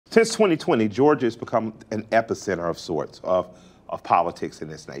Since 2020, Georgia has become an epicenter of sorts of politics in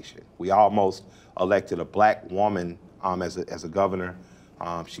this nation. We almost elected a black woman as a governor.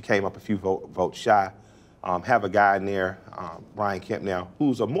 She came up a few votes shy. Have a guy in there, Brian Kemp now,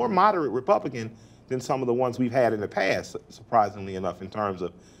 who's a more moderate Republican than some of the ones we've had in the past, surprisingly enough, in terms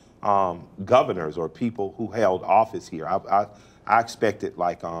of governors or people who held office here. I expected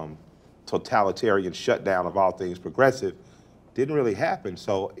like totalitarian shutdown of all things progressive. Didn't really happen,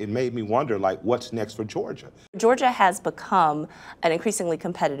 so it made me wonder, like, what's next for Georgia? Georgia has become an increasingly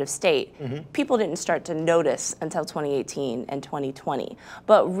competitive state. People didn't start to notice until 2018 and 2020,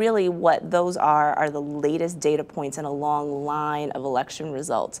 but really what those are the latest data points in a long line of election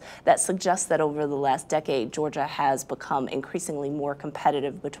results that suggest that over the last decade, Georgia has become increasingly more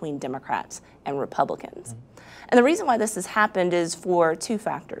competitive between Democrats and Republicans. And the reason why this has happened is for two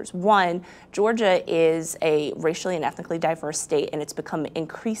factors. One, Georgia is a racially and ethnically diverse state, and it's become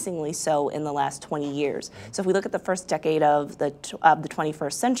increasingly so in the last 20 years. So if we look at the first decade of the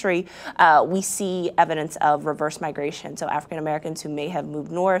 21st century, we see evidence of reverse migration. So African Americans who may have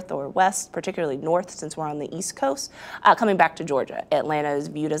moved north or west, particularly north since we're on the East Coast, coming back to Georgia. Atlanta is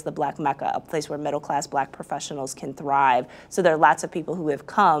viewed as the black Mecca, a place where middle-class black professionals can thrive. So there are lots of people who have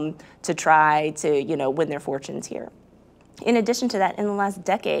come to try to, win their fortunes here. In addition to that, in the last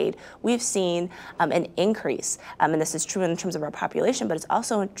decade, we've seen an increase, and this is true in terms of our population, but it's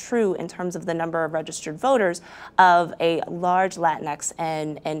also true in terms of the number of registered voters of a large Latinx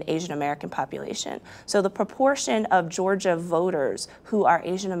and Asian American population. So the proportion of Georgia voters who are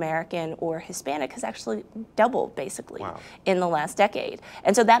Asian American or Hispanic has actually doubled, basically, in the last decade.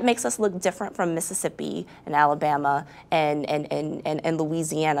 And so that makes us look different from Mississippi and Alabama and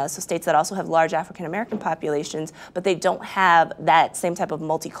Louisiana, so states that also have large African American populations, but they don't have that same type of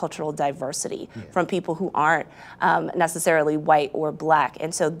multicultural diversity from people who aren't necessarily white or black.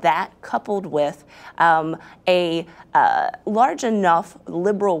 And so that, coupled with a large enough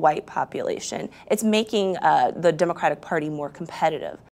liberal white population, it's making the Democratic Party more competitive.